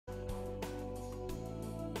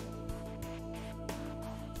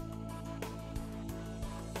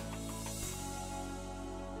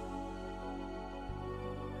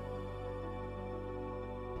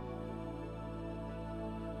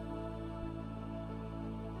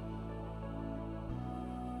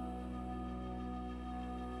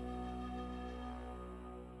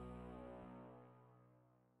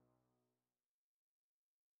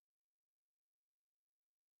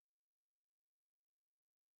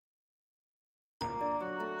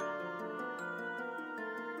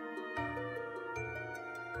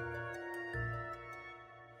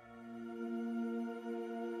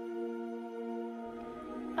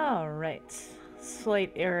Alright,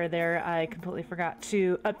 slight error there. I completely forgot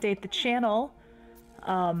to update the channel.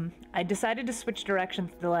 I decided to switch directions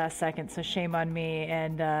at the last second, so shame on me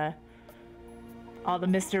and all the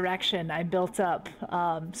misdirection I built up.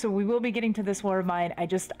 So we will be getting to this war of mine.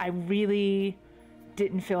 I really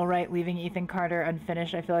didn't feel right leaving Ethan Carter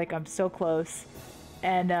unfinished. I feel like I'm so close,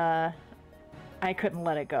 and I couldn't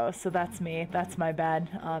let it go, so that's me. That's my bad.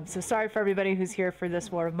 So sorry for everybody who's here for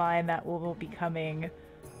this war of mine. That will be coming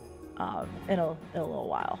in a little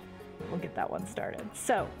while. We'll get that one started.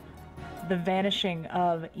 So, the Vanishing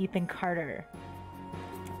of Ethan Carter.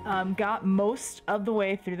 Got most of the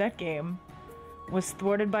way through that game. Was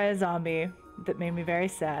thwarted by a zombie that made me very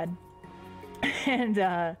sad. And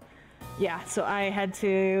yeah, so I had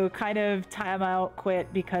to kind of time out,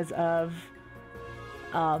 quit because of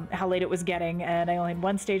how late it was getting, and I only had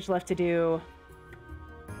one stage left to do,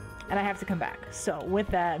 and I have to come back. So with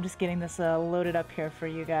that, I'm just getting this loaded up here for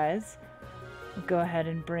you guys. Go ahead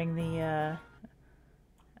and bring the,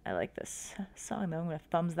 I like this song though. I'm gonna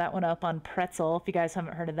thumbs that one up on Pretzel. If you guys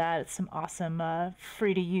haven't heard of that, it's some awesome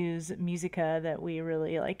free-to-use musica that we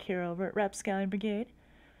really like here over at Rapscallion Brigade.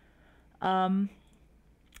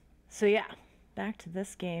 So yeah, back to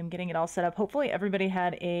this game, getting it all set up. Hopefully everybody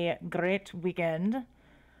had a great weekend.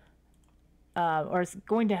 Or is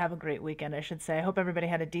going to have a great weekend, I should say. I hope everybody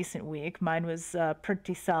had a decent week. Mine was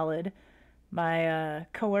pretty solid. My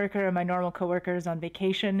my normal coworker is on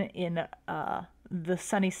vacation in the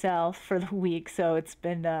sunny south for the week, so it's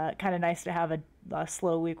been kind of nice to have a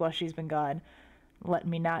slow week while she's been gone. Letting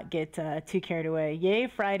me not get too carried away. Yay,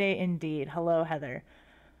 Friday indeed. Hello, Heather.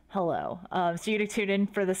 Hello. So you tuned in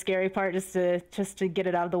for the scary part just to get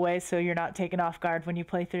it out of the way so you're not taken off guard when you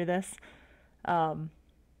play through this.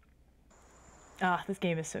 This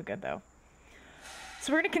game is so good, though.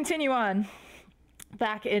 So we're going to continue on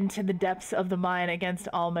back into the depths of the mine against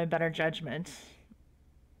all my better judgment.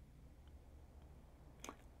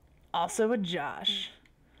 Also a Josh.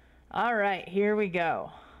 All right, here we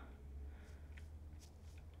go.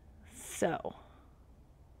 So,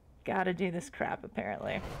 gotta do this crap,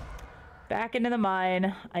 apparently. Back into the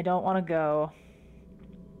mine. I don't want to go.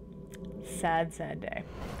 Sad, sad day.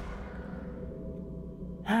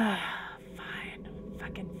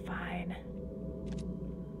 Fucking fine.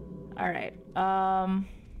 Alright,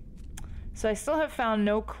 so I still have found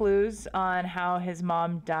no clues on how his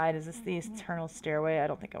mom died. Is this the Eternal Stairway? I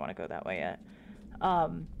don't think I want to go that way yet. I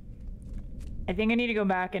think I need to go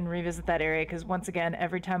back and revisit that area, because once again,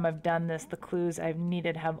 every time I've done this, the clues I've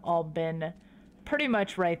needed have all been pretty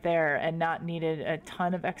much right there and not needed a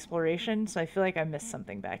ton of exploration, so I feel like I missed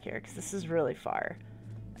something back here, because this is really far,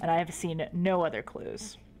 and I have seen no other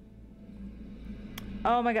clues.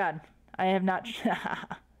 Oh my god, I have not...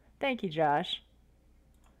 Thank you, Josh.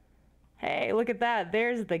 Hey, look at that.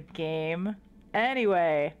 There's the game.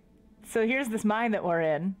 Anyway, so here's this mine that we're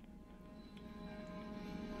in.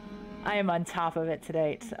 I am on top of it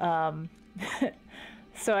today.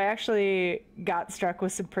 So I actually got struck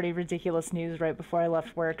with some pretty ridiculous news right before I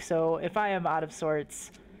left work, so if I am out of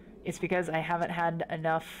sorts, it's because I haven't had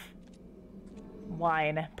enough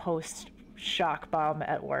wine post-shock bomb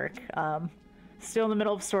at work. Still in the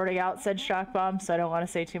middle of sorting out said shock bomb, so I don't want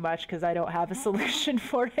to say too much because I don't have a solution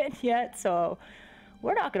for it yet, so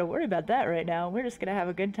we're not going to worry about that right now. We're just going to have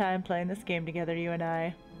a good time playing this game together, you and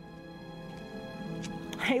I.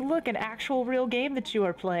 Hey, look, an actual real game that you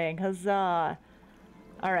are playing. Huzzah.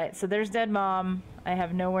 Alright, so there's dead mom. I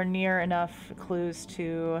have nowhere near enough clues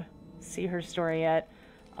to see her story yet.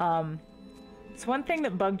 So one thing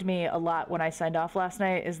that bugged me a lot when I signed off last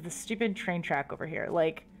night is the stupid train track over here.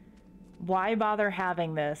 Like, why bother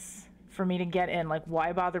having this for me to get in? Like,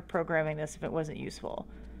 why bother programming this if it wasn't useful?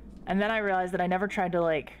 And then I realized that I never tried to,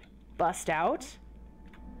 like, bust out.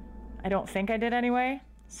 I don't think I did anyway.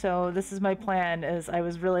 So this is my plan, is I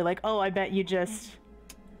was really like, oh, I bet you just...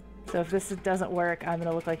 So if this doesn't work, I'm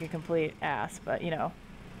gonna look like a complete ass, but, you know.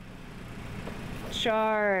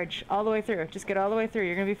 Charge! All the way through. Just get all the way through.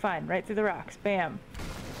 You're gonna be fine. Right through the rocks. Bam.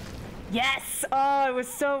 Yes! Oh, it was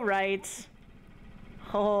so right.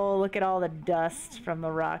 Oh, look at all the dust from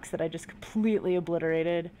the rocks that I just completely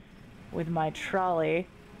obliterated with my trolley.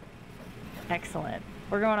 Excellent.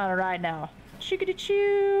 We're going on a ride now.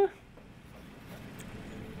 Choo-ka-doo-choo!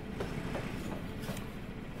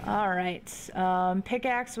 Alright.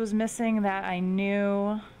 Pickaxe was missing, that I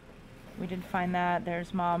knew. We didn't find that.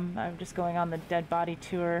 There's Mom. I'm just going on the dead body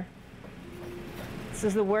tour. This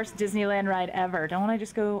is the worst Disneyland ride ever. Don't I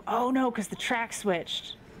just go... Oh no, because the track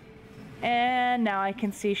switched. And now I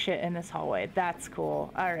can see shit in this hallway. That's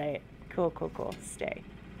cool. Alright. Cool, cool, cool. Stay.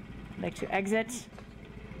 I'd like to exit.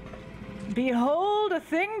 Behold a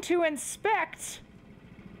thing to inspect!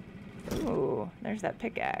 Ooh, there's that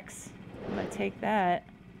pickaxe. I'm gonna take that.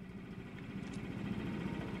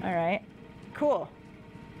 Alright. Cool.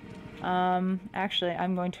 Actually,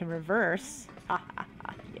 I'm going to reverse.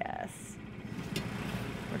 Yes.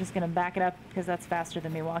 We're just gonna back it up because that's faster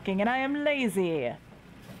than me walking, and I am lazy.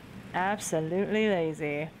 Absolutely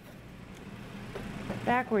lazy.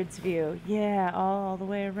 Backwards view. Yeah, all the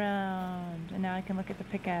way around. And now I can look at the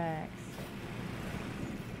pickaxe.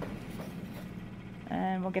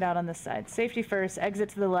 And we'll get out on this side. Safety first. Exit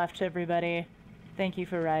to the left, everybody. Thank you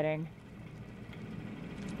for riding.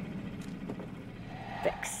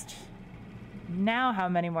 Fixed. Now how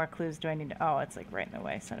many more clues do I need to... Oh, it's like right in the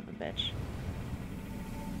way, son of a bitch.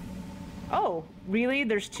 Oh, really?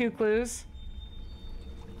 There's 2 clues?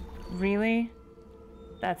 Really?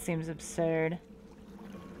 That seems absurd.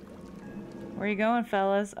 Where are you going,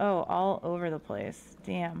 fellas? Oh, all over the place.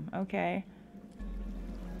 Damn, okay.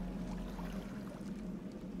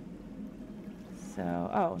 So,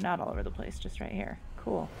 oh, not all over the place, just right here.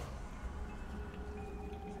 Cool.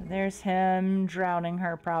 So there's him drowning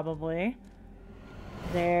her, probably.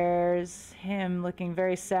 There's him looking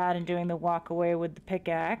very sad and doing the walk away with the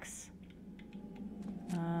pickaxe.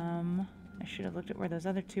 I should have looked at where those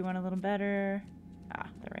other 2 went a little better. Ah,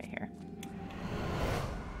 they're right here.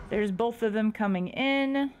 There's both of them coming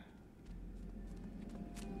in.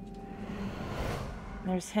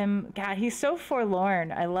 There's him. God, he's so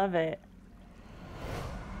forlorn. I love it.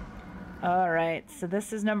 Alright, so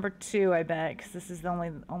this is number 2, I bet, because this is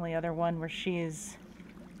the only other one where she's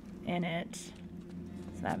in it.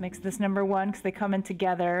 So that makes this number 1, because they come in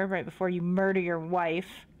together right before you murder your wife.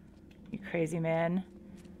 You crazy man.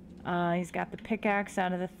 He's got the pickaxe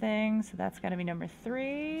out of the thing, so that's got to be number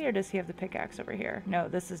 3. Or does he have the pickaxe over here? No,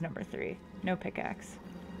 this is number 3. No pickaxe.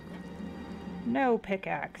 No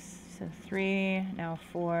pickaxe. So 3, now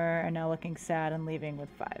 4, and now looking sad and leaving with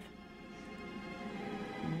 5.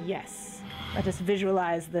 Yes. Let us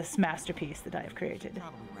visualize this masterpiece that I have created.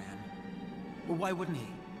 Probably ran. Well, why wouldn't he?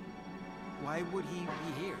 Why would he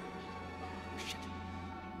be here? Shit.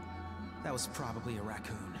 That was probably a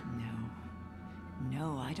raccoon.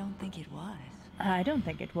 No, I don't think it was. I don't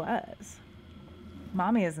think it was.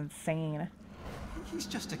 Mommy is insane. He's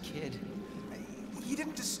just a kid. He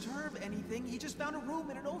didn't disturb anything. He just found a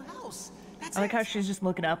room in an old house. That's I like how she's just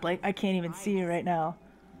looking up like, I can't even see you right now.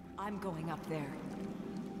 I'm going up there.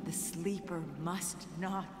 The sleeper must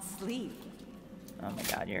not sleep. Oh my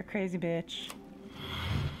god, you're a crazy bitch.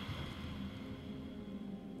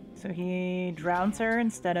 So he drowns her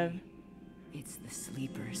instead of... It's the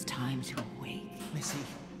sleeper's time to awake. Missy,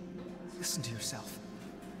 listen to yourself.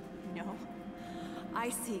 No, I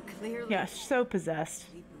see clearly. Yeah, she's so possessed.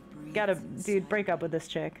 Gotta, dude, break up with this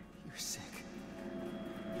chick. You're sick.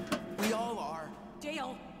 We all are.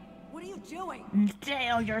 Dale, what are you doing?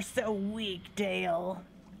 Dale, you're so weak, Dale.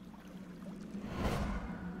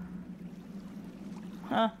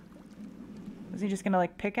 Huh? Was he just gonna,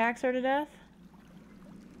 like, pickaxe her to death?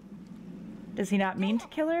 Does he not mean to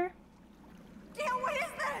kill her? Dale, what is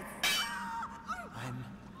this?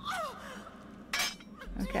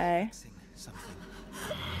 Okay. Something.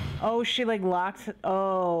 Oh, she like locked.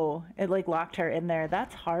 Oh, it like locked her in there.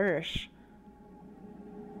 That's harsh.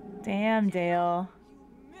 Damn, Dale.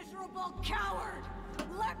 You miserable coward!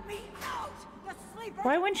 Let me out! The sleeper.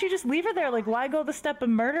 Why wouldn't you just leave her there? Like, why go the step of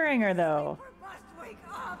murdering her though? Must wake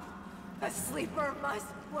up. The sleeper must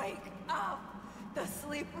wake up. The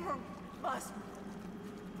sleeper must.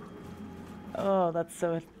 Oh, that's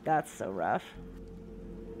so rough.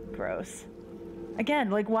 Gross. Again,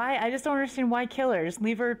 like why? I just don't understand why kill her. Just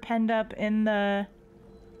leave her penned up in the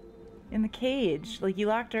cage. Like you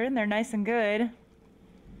locked her in there nice and good.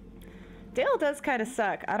 Dale does kind of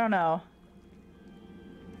suck. I don't know.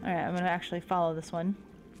 All right, I'm gonna actually follow this one.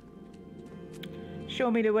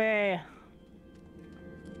 Show me the way.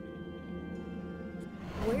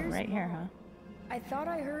 Where's right here, Mom? huh? I thought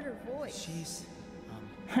I heard her voice. She's,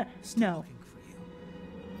 still No. looking for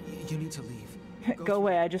you. You need to leave. Go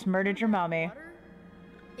away. I just murdered your mommy. Water?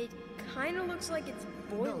 It kind of looks like it's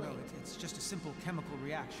No, boiling. it's just a simple chemical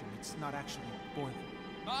reaction. It's not actually boiling.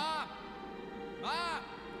 Mom! Mom!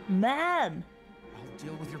 Mom! I'll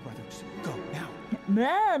deal with your brother. Just go, now.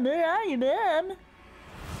 Mom, where are you, Mom?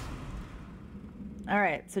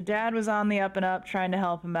 Alright, so Dad was on the up and up trying to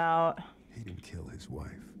help him out. He didn't kill his wife.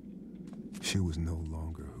 She was no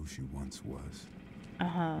longer who she once was.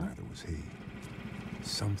 Neither was he.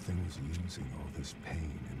 Something was using all this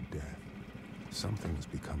pain and death. Something was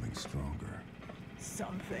becoming stronger.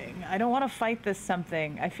 Something. I don't want to fight this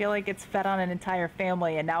something. I feel like it's fed on an entire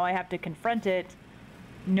family and now I have to confront it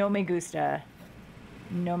No me gusta.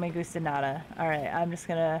 No me gusta nada. Alright, I'm just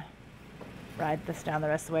gonna ride this down the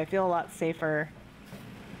rest of the way. I feel a lot safer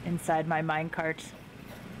inside my minecart.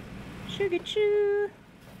 Shooga choo!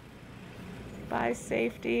 Bye,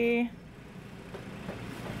 safety.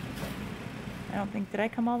 I don't think... Did I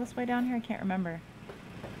come all this way down here? I can't remember.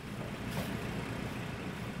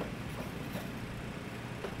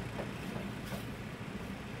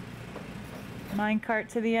 Minecart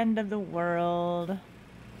to the end of the world.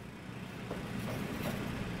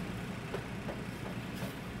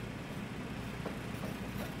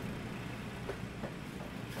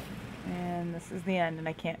 And this is the end, and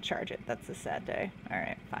I can't charge it. That's a sad day.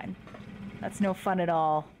 Alright, fine. That's no fun at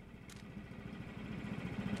all.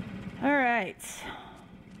 Alright.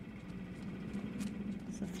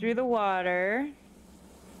 So through the water,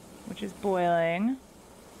 which is boiling,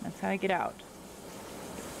 that's how I get out.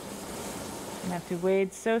 I have to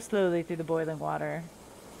wade so slowly through the boiling water,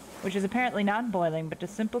 which is apparently not boiling, but a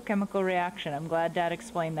simple chemical reaction. I'm glad Dad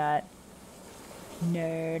explained that.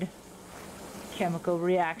 Nerd. Chemical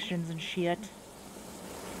reactions and shit.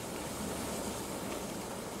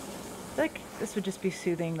 I feel like this would just be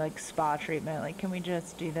soothing, like, spa treatment. Like, can we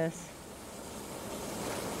just do this?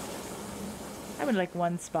 I would like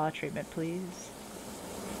one spa treatment, please.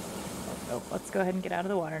 Oh, let's go ahead and get out of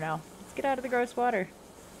the water now. Let's get out of the gross water.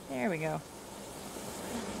 There we go.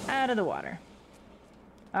 Out of the water.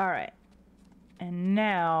 Alright. And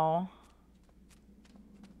now...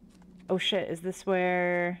 Oh shit, is this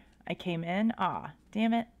where I came in? Ah,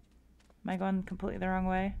 damn it. Am I going completely the wrong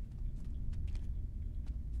way?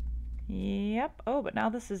 Yep. Oh, but now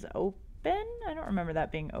this is open? I don't remember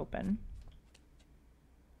that being open.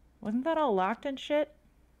 Wasn't that all locked and shit?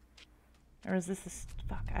 Or is this...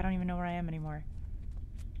 Fuck, I don't even know where I am anymore.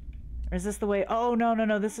 Or is this the way... Oh, no, no,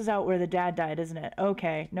 no. This is out where the dad died, isn't it?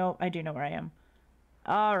 Okay. No, I do know where I am.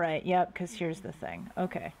 Alright, yep, because here's the thing.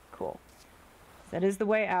 Okay, cool. That is the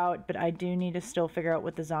way out, but I do need to still figure out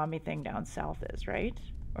what the zombie thing down south is, right?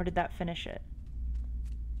 Or did that finish it?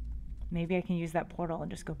 Maybe I can use that portal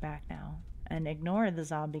and just go back now. And ignore the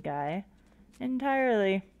zombie guy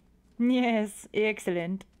entirely. Yes,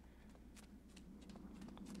 excellent.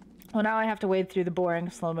 Well, now I have to wade through the boring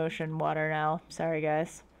slow motion water now. Sorry,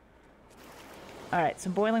 guys. Alright, so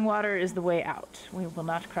boiling water is the way out. We will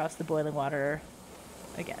not cross the boiling water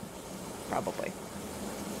again. Probably.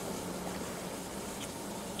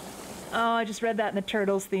 Oh, I just read that in the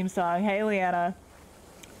Turtles theme song. Hey, Leanna.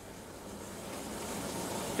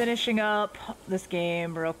 Finishing up this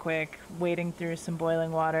game real quick. Wading through some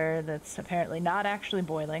boiling water that's apparently not actually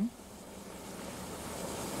boiling.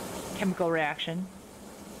 Chemical reaction.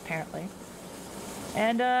 Apparently.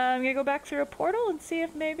 And I'm gonna go back through a portal and see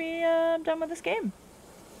if maybe I'm done with this game.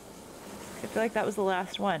 I feel like that was the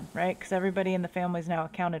last one, right? Because everybody in the family is now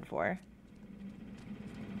accounted for.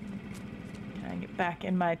 Can I get back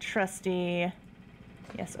in my trusty...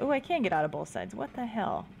 Yes. Oh, I can get out of both sides. What the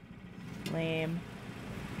hell? Lame.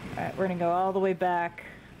 Alright, we're gonna go all the way back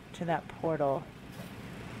to that portal.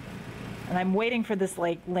 And I'm waiting for this,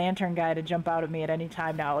 like, lantern guy to jump out at me at any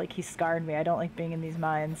time now. Like, he scarred me. I don't like being in these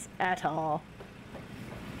mines at all.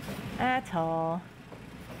 At all.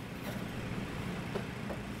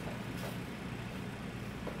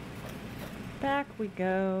 Back we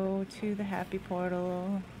go to the happy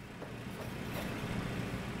portal.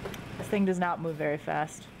 This thing does not move very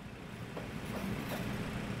fast.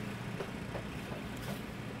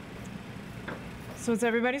 So what's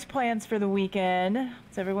everybody's plans for the weekend?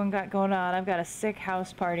 What's everyone got going on? I've got a sick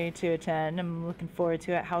house party to attend. I'm looking forward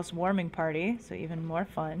to it. Housewarming party, so even more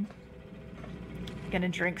fun. Gonna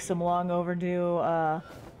drink some long overdue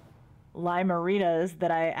limeritas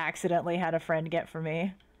that I accidentally had a friend get for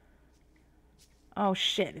me. Oh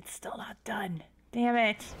shit, it's still not done. Damn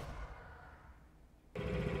it.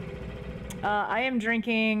 I am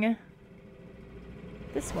drinking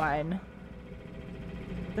this wine.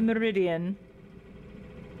 The Meridian.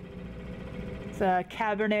 It's a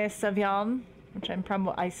Cabernet Sauvignon, which I'm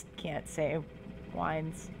probably... I can't say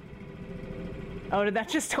wines. Oh, did that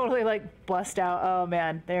just totally, like, bust out? Oh,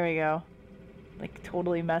 man. There we go. Like,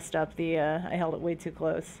 totally messed up the, I held it way too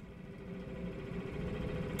close.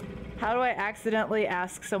 How do I accidentally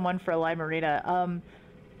ask someone for a limerita?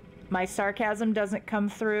 My sarcasm doesn't come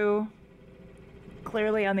through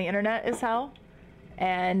clearly on the internet is how.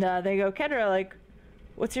 And they go, Kendra, like,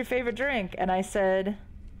 what's your favorite drink? And I said,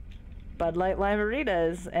 Bud Light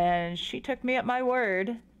Limeritas. And she took me at my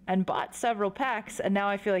word and bought several packs, and now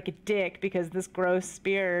I feel like a dick because this gross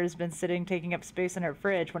beer has been sitting taking up space in her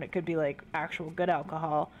fridge when it could be like actual good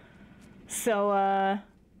alcohol. So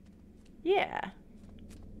yeah.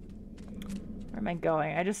 Where am I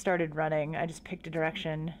going? I just started running. I just picked a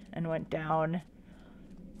direction and went down.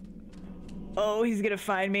 Oh, he's gonna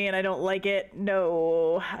find me and I don't like it.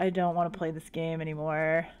 No, I don't want to play this game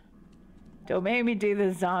anymore. Don't make me do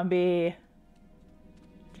this, zombie.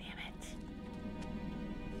 Damn it.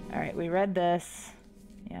 Alright, we read this.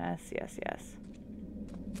 Yes, yes, yes.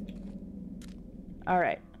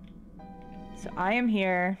 Alright. So I am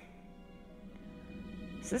here.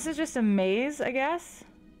 So this is just a maze, I guess?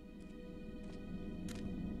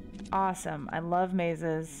 Awesome. I love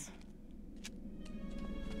mazes.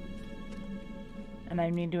 And I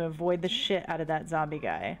need to avoid the shit out of that zombie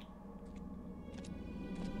guy.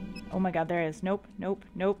 Oh my god, there is. Nope, nope,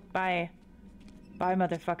 nope. Bye. Bye,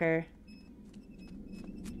 motherfucker.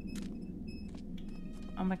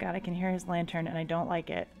 Oh my god, I can hear his lantern and I don't like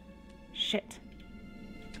it. Shit.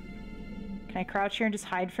 Can I crouch here and just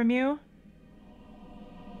hide from you?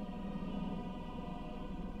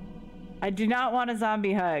 I do not want a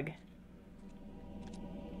zombie hug.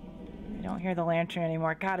 I don't hear the lantern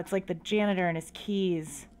anymore. God, it's like the janitor and his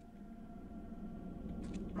keys.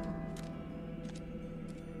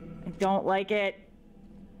 I don't like it.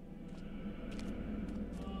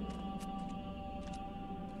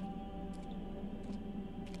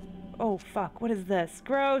 Oh, fuck. What is this?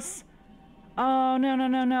 Gross. Oh, no, no,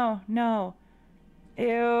 no, no. No.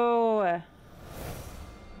 Ew.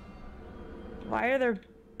 Why are there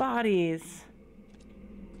bodies?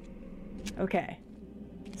 Okay.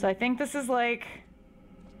 So I think this is like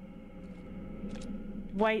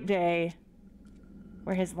White Day,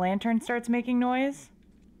 where his lantern starts making noise.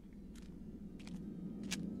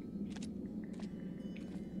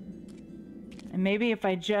 And maybe if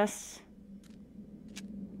I just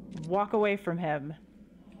walk away from him,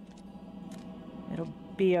 it'll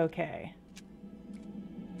be okay.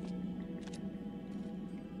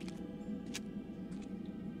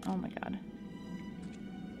 Oh my god.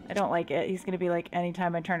 I don't like it. He's gonna be like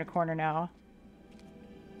anytime I turn a corner now.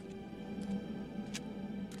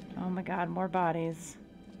 Oh my god, more bodies.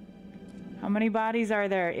 How many bodies are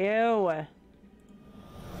there? Ew.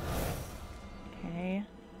 Okay.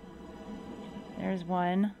 There's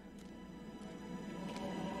one.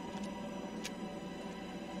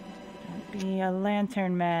 Don't be a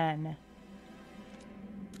lantern man.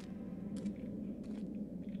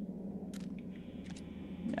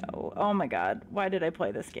 No. Oh my god. Why did I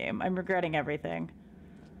play this game? I'm regretting everything.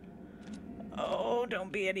 Oh,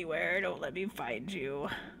 don't be anywhere. Don't let me find you.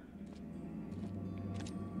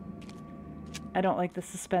 I don't like the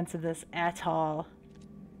suspense of this at all.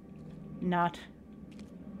 Not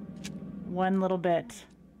one little bit.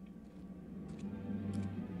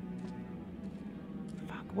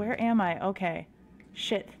 Fuck, where am I? Okay.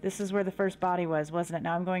 Shit, this is where the first body was, wasn't it?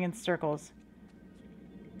 Now I'm going in circles.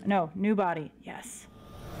 No, new body. Yes.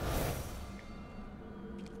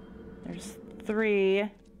 There's 3. If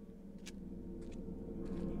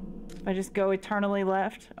I just go eternally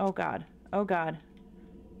left. Oh god. Oh god.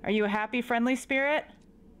 Are you a happy, friendly spirit?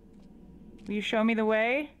 Will you show me the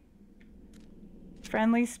way?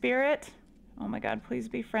 Friendly spirit? Oh my god, please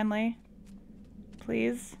be friendly.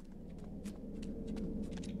 Please.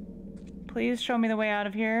 Please show me the way out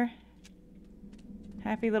of here.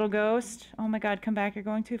 Happy little ghost. Oh my god, come back, you're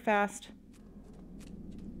going too fast.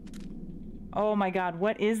 Oh my god,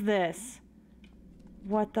 what is this?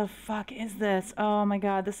 What the fuck is this? Oh my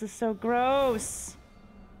god, this is so gross.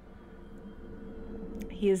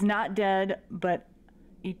 He is not dead, but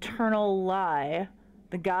eternal lie.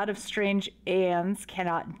 The god of strange aeons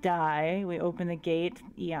cannot die. We open the gate.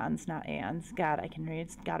 Eons, not aeons. God, I can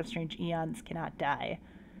read. God of strange eons cannot die.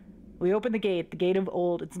 We open the gate of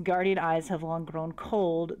old. Its guardian eyes have long grown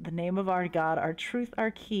cold. The name of our God, our truth,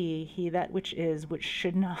 our key. He that which is, which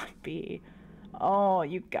should not be. Oh,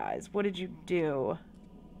 you guys, what did you do?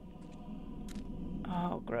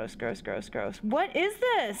 Oh, gross, gross, gross, gross. What is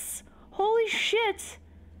this? Holy shit!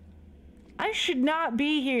 I should not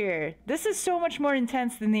be here. This is so much more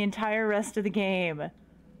intense than the entire rest of the game.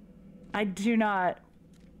 I do not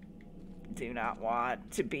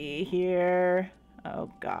want to be here. Oh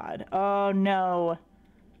god. Oh no.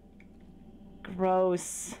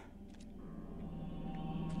 Gross.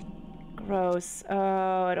 Gross.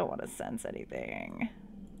 Oh, I don't want to sense anything.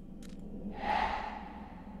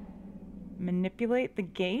 Manipulate the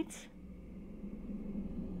gate?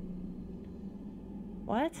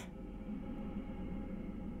 What?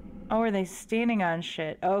 Oh, are they standing on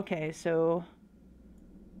shit? Okay, so...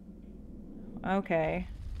 Okay.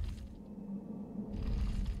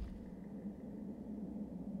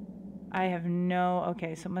 I have no...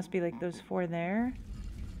 Okay, so it must be like those 4 there.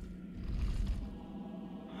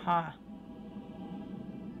 Huh.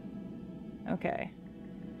 Okay.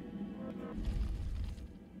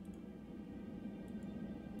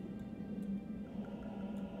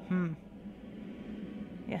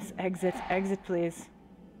 Yes, exit. Exit, please.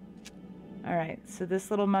 Alright, so this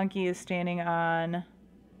little monkey is standing on...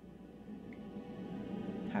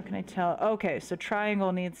 How can I tell? Okay, so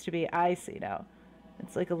triangle needs to be... I see now.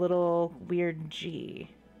 It's like a little weird G.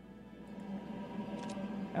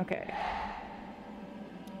 Okay.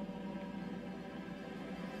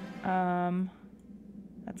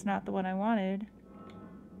 That's not the one I wanted.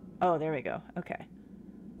 Oh, there we go. Okay.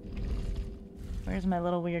 Where's my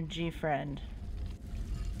little weird G friend?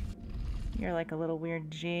 You're like a little weird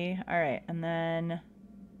G. Alright, and then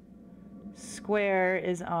square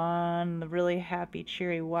is on the really happy,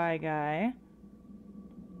 cheery Y guy.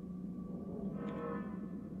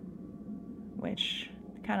 Which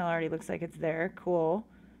kind of already looks like it's there. Cool.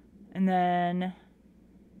 And then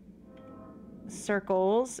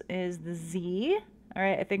circles is the Z.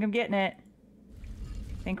 Alright, I think I'm getting it.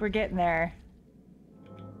 I think we're getting there.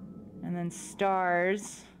 And then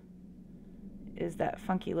stars is that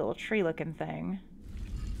funky little tree looking thing.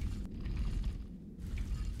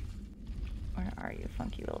 Where are you,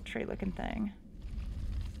 funky little tree looking thing?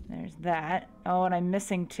 There's that. Oh, and I'm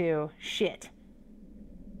missing two. Shit.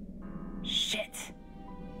 Shit.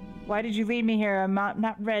 Why did you leave me here? I'm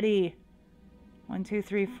not ready. 1, 2,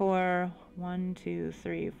 3, 4. 1, 2,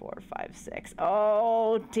 3, 4, 5, 6.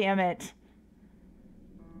 Oh, damn it.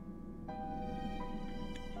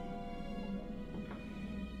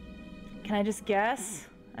 Can I just guess?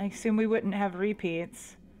 I assume we wouldn't have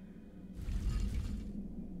repeats.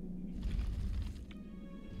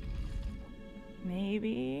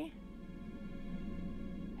 Maybe?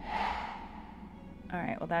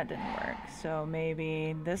 Alright, well that didn't work. So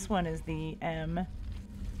maybe this one is the M.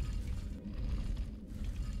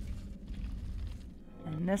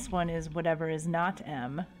 And this one is whatever is not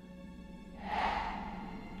M.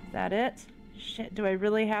 Is that it? Shit, do I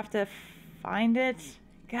really have to find it?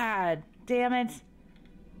 God damn it.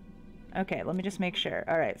 Okay, let me just make sure.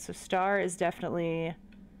 Alright, so star is definitely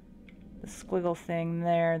the squiggle thing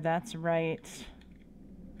there. That's right.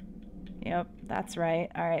 Yep, that's right.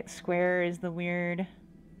 Alright, square is the weird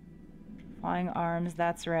flying arms.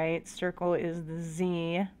 That's right. Circle is the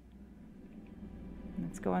Z.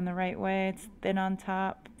 It's going the right way. It's thin on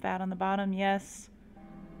top, fat on the bottom. Yes.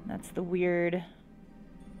 That's the weird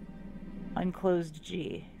unclosed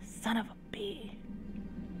G. Son of a B.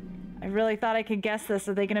 I really thought I could guess this.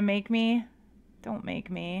 Are they gonna make me? Don't make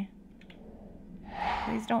me.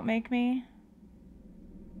 Please don't make me.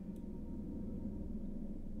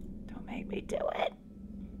 Don't make me do it.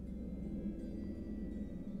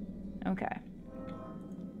 Okay.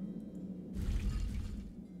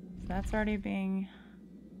 So that's already being...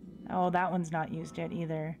 Oh, that one's not used yet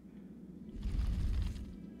either.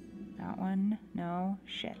 That one? No?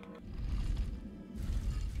 Shit.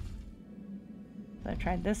 So I've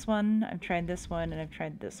tried this one, I've tried this one, and I've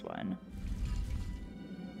tried this one.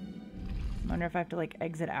 I wonder if I have to, like,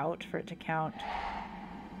 exit out for it to count.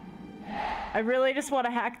 I really just want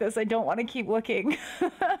to hack this. I don't want to keep looking.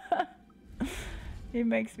 It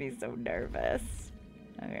makes me so nervous.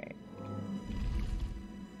 Alright.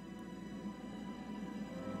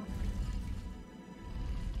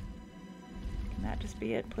 Can that just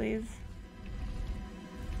be it, please?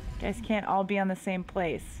 You guys can't all be on the same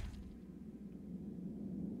place.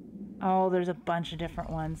 Oh, there's a bunch of different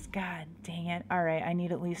ones. God dang it. Alright, I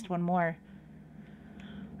need at least one more.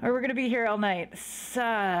 Or we're gonna be here all night.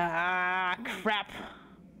 Crap.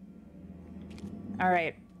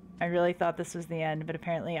 Alright. I really thought this was the end, but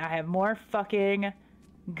apparently I have more fucking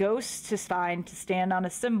ghosts to find to stand on a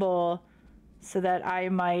symbol so that I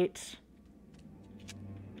might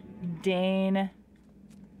deign...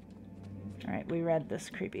 Alright, we read this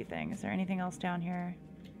creepy thing. Is there anything else down here?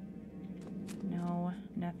 No,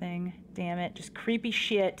 nothing. Damn it, just creepy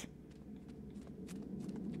shit.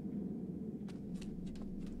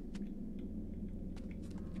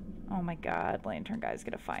 Oh my god, Lantern Guy's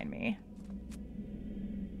gonna find me.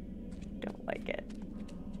 Don't like it.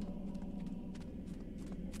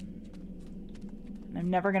 And I'm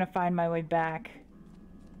never gonna find my way back.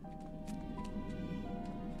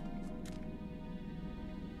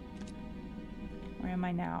 Where am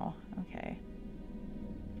I now? Okay.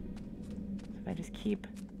 So if I just keep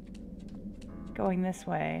going this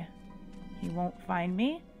way, he won't find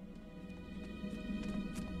me.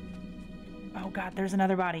 Oh god, there's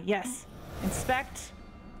another body. Yes! Inspect!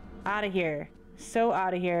 Out of here. So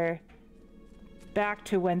out of here. Back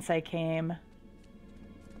to whence I came.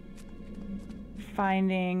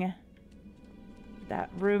 Finding that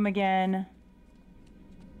room again.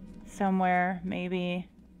 somewhere, maybe.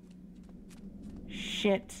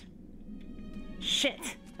 Shit.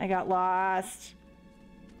 Shit! I got lost.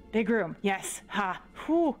 Big room. Yes. Ha.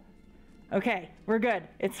 Whew. Okay, we're good.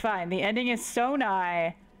 It's fine. The ending is so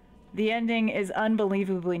nigh. The ending is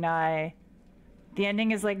unbelievably nigh. The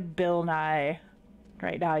ending is like Bill Nye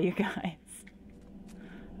right now, you guys.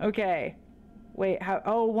 Okay. Wait, how?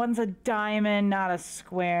 Oh, one's a diamond, not a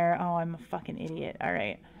square. Oh, I'm a fucking idiot. All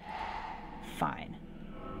right. Fine.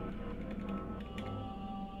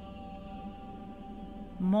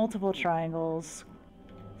 Multiple triangles.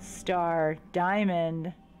 Star.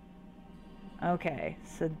 Diamond. Okay,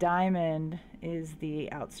 so diamond is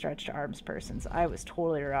the outstretched arms persons. I was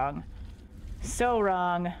totally wrong. So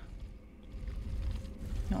wrong.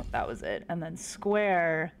 Nope, that was it. And then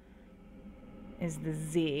square is the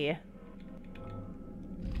Z.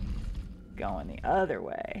 Going the other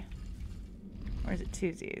way. Or is it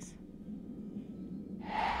two Z's?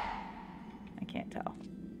 I can't tell.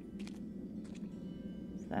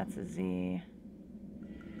 So that's a Z.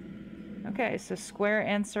 Okay, so square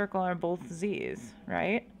and circle are both Z's,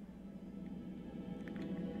 right?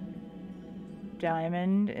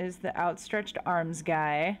 Diamond is the outstretched arms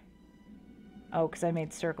guy. Oh, because I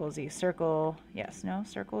made circle Z. Circle, yes, no,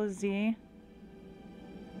 circle is Z.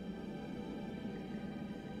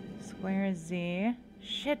 Square is Z.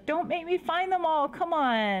 Shit, don't make me find them all, come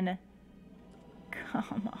on.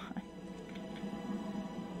 Come on.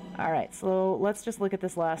 All right, so let's just look at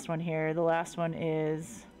this last one here. The last one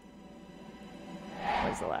is...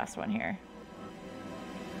 What is the last one here?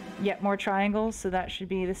 Yet more triangles, so that should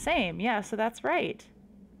be the same. Yeah, so that's right.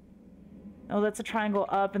 Oh, that's a triangle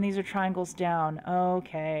up, and these are triangles down.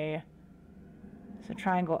 Okay. So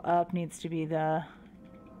triangle up needs to be that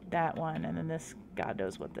one, and then this, God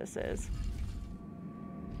knows what this is.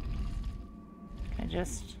 Can I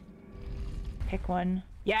just pick one?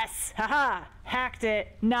 Yes! Haha! Hacked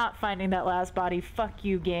it! Not finding that last body. Fuck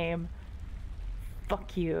you, game.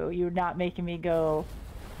 Fuck you. You're not making me go.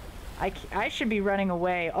 I should be running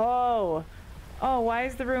away. Oh! Oh, why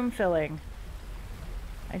is the room filling?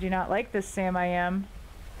 I do not like this, Sam I am.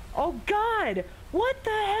 Oh, God! What the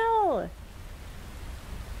hell?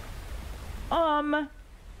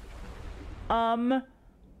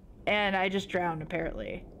 And I just drowned,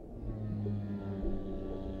 apparently.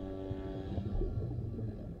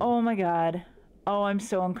 Oh, my God. Oh, I'm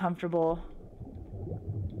so uncomfortable.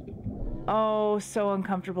 Oh, so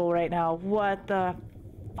uncomfortable right now. What the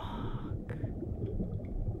fuck?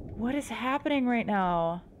 What is happening right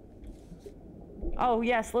now? Oh,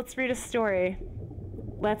 yes, let's read a story.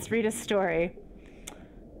 Let's read a story.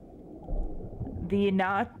 The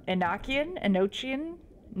Enochian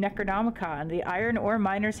Necronomicon. The iron ore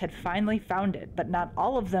miners had finally found it, but not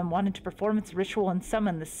all of them wanted to perform its ritual and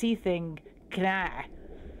summon the sea thing, Knah.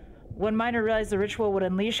 One miner realized the ritual would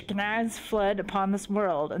unleash Knah's flood upon this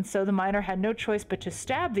world, and so the miner had no choice but to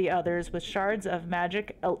stab the others with shards of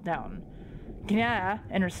magic Eltdown. Knah,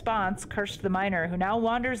 in response, cursed the miner, who now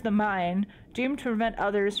wanders the mine, doomed to prevent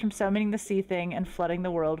others from summoning the sea thing and flooding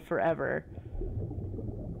the world forever.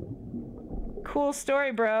 Cool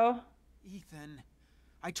story, bro. Ethan,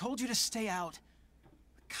 I told you to stay out.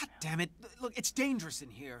 God damn it. Look, it's dangerous in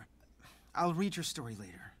here. I'll read your story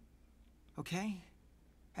later. Okay?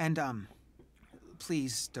 And,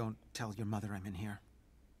 please don't tell your mother I'm in here.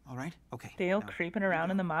 All right? Okay. Dale creeping around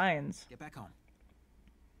in the mines. Get back home.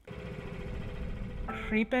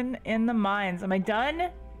 Creeping in the mines. Am I done?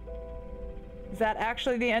 Is that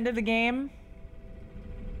actually the end of the game?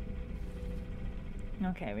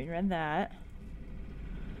 Okay, we read that.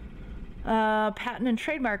 Patent and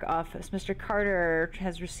Trademark Office. Mr. Carter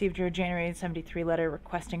has received your January 73 letter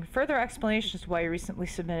requesting further explanations as to why you recently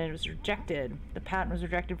submitted was rejected. The patent was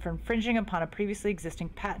rejected for infringing upon a previously existing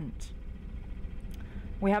patent.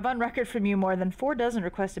 We have on record from you more than 4 dozen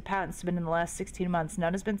requested patents submitted in the last 16 months.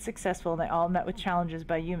 None has been successful, and they all met with challenges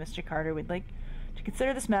by you, Mr. Carter. We'd like to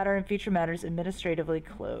consider this matter and future matters administratively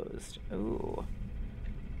closed. Ooh.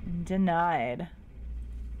 Denied.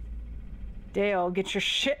 Dale, get your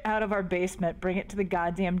shit out of our basement. Bring it to the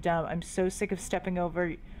goddamn dump. I'm so sick of stepping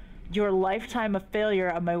over your lifetime of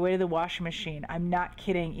failure on my way to the washing machine. I'm not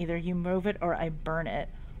kidding. Either you move it or I burn it.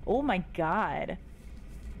 Oh my God.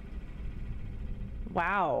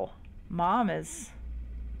 Wow. Mom is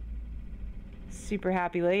super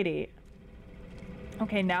happy lady.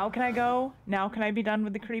 Okay, now can I go? Now can I be done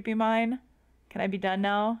with the creepy mine? Can I be done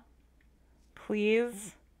now?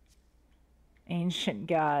 Please? Ancient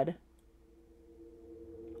God.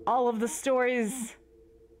 All of the stories.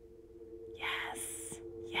 Yes.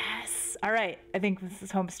 Yes. All right. I think this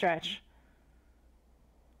is home stretch.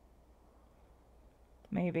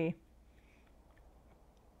 maybe.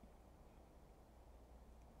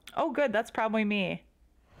 Oh, good. That's probably me.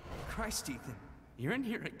 Christ, Ethan, you're in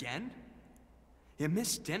here again? You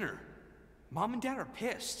missed dinner. Mom and Dad are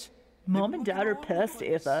pissed. Mom and Dad are pissed,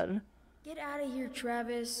 Ethan. Get out of here,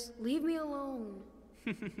 Travis. Leave me alone.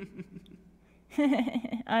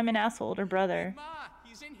 I'm an asshole older brother. Ma,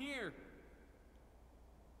 he's in here.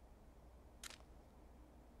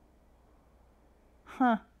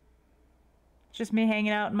 Huh. Just me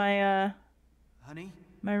hanging out in my, Honey,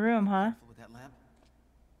 my room, huh? with that lamp.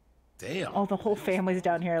 Damn. Oh, the whole family's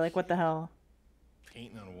down here. Like, what the hell?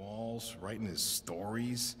 Painting on walls, writing his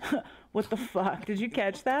stories. What the fuck? Did you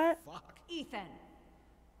catch that? Ethan,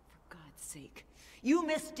 for God's sake, you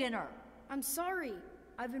missed dinner. I'm sorry.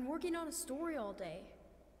 I've been working on a story all day.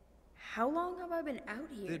 How long have I been out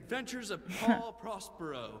The here? Adventures of Paul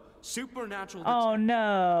Prospero, supernatural. Oh,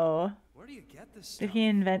 no. Where do you get this Did stuff? he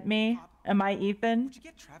invent me? Am I Ethan? Would you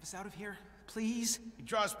get Travis out of here, please? He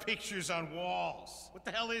draws pictures on walls. What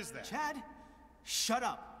the hell is that? Chad, shut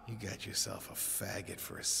up. You got yourself a faggot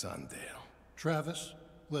for a Sundale. Travis,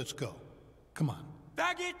 let's go. Come on.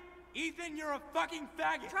 Faggot! Ethan, you're a fucking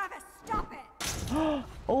faggot! Travis, stop it!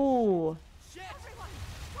 Oh. Shit! Everyone,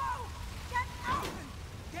 go! Get out!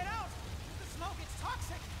 Get out! The smoke, it's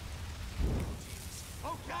toxic.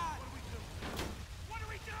 Oh God! What do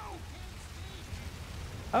we do?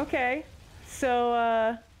 Okay.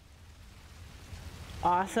 So,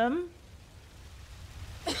 awesome.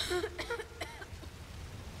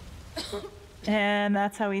 And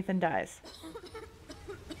that's how Ethan dies.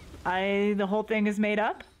 The whole thing is made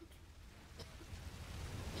up?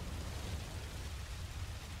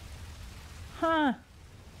 Huh.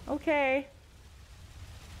 Okay.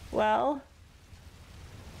 Well.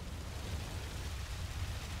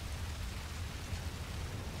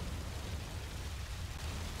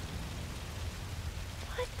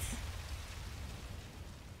 What?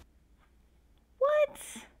 What?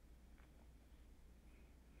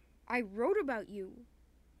 I wrote about you,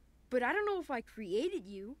 but I don't know if I created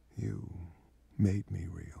you. You made me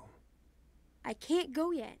real. I can't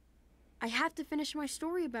go yet. I have to finish my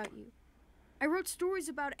story about you. I wrote stories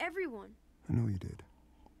about everyone. I know you did.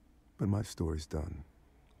 But my story's done.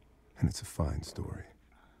 And it's a fine story.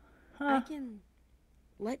 I can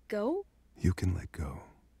let go? You can let go.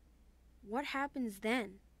 What happens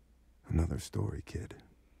then? Another story, kid.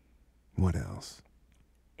 What else?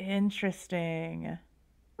 Interesting.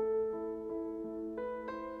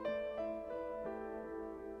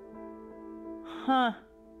 Huh.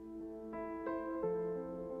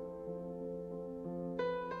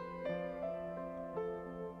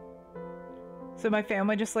 So my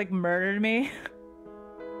family just like murdered me,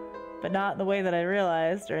 but not in the way that I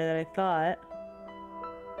realized or that I thought.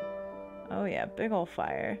 Oh yeah, big ol'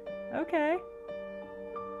 fire. Okay.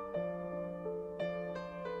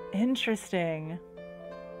 Interesting.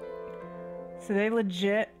 So they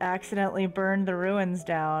legit accidentally burned the ruins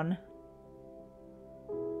down.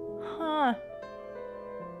 Huh.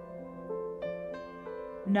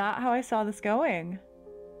 Not how I saw this going.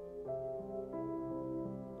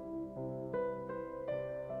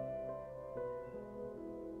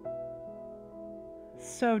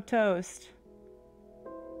 So toast.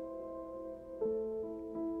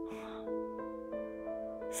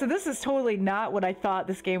 So this is totally not what I thought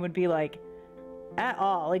this game would be like at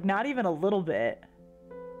all. Like, not even a little bit.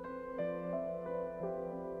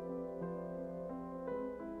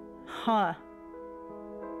 Huh.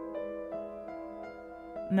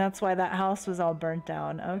 And that's why that house was all burnt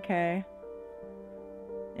down. Okay.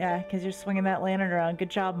 Yeah, because you're swinging that lantern around.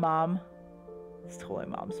 Good job, Mom. It's totally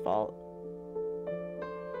Mom's fault.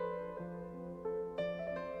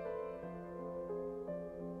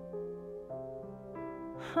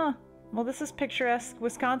 Huh. Well, this is picturesque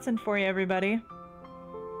Wisconsin for you, everybody.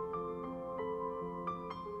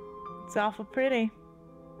 It's awful pretty.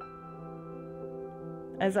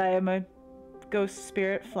 As I am a ghost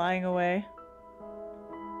spirit flying away.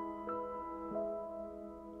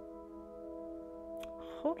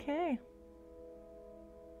 Okay.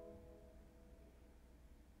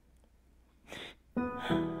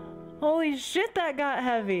 Holy shit, that got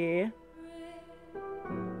heavy.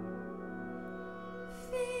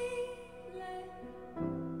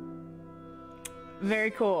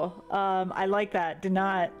 Very cool. I like that. Did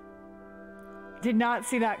not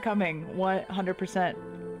see that coming. 100%.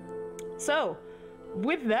 So,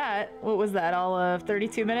 with that, what was that? All of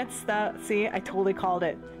 32 minutes? See, I totally called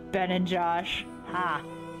it. Ben and Josh. Ha.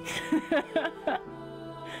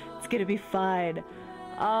 It's gonna be fine.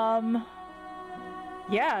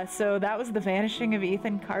 Yeah, so that was The Vanishing of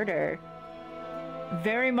Ethan Carter.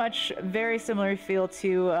 Very similar feel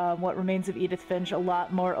to What Remains of Edith Finch. A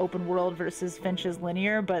lot more open world versus Finch's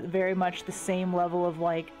linear, but very much the same level of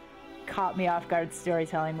like caught me off guard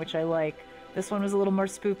storytelling, which I like. This one was a little more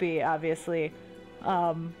spoopy, obviously.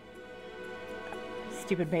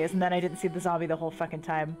 Stupid maze, and then I didn't see the zombie the whole fucking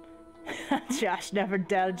time. Josh never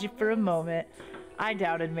doubted you for a moment. I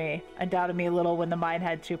doubted me a little when the mine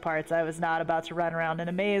had 2 parts. I was not about to run around in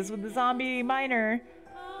a maze with the zombie miner.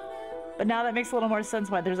 But now that makes a little more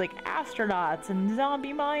sense why there's like astronauts and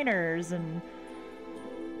zombie miners and...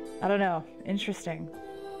 I don't know. Interesting.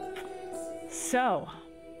 So,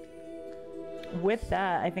 with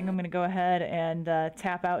that, I think I'm going to go ahead and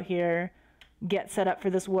tap out here, get set up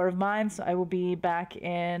for this war of mine, so I will be back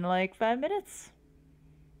in like 5 minutes.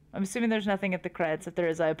 I'm assuming there's nothing at the credits. If there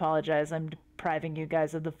is, I apologize. I'm depriving you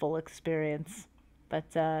guys of the full experience. But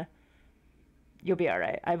you'll be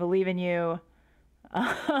alright. I believe in you.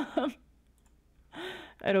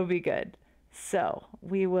 It'll be good. So,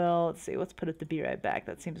 we will... Let's see, let's put it to be right back.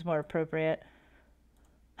 That seems more appropriate.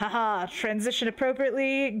 Haha, transition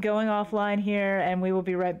appropriately. Going offline here, and we will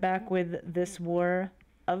be right back with this war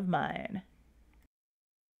of mine.